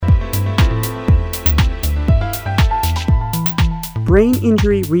Brain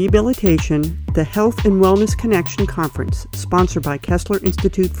Injury Rehabilitation, the Health and Wellness Connection Conference, sponsored by Kessler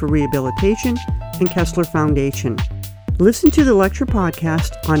Institute for Rehabilitation and Kessler Foundation. Listen to the lecture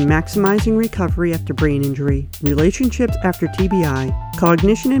podcast on maximizing recovery after brain injury, relationships after TBI,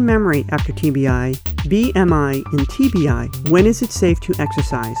 cognition and memory after TBI, BMI and TBI, when is it safe to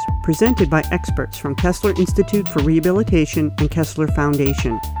exercise, presented by experts from Kessler Institute for Rehabilitation and Kessler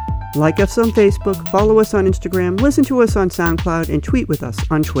Foundation. Like us on Facebook, follow us on Instagram, listen to us on SoundCloud, and tweet with us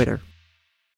on Twitter.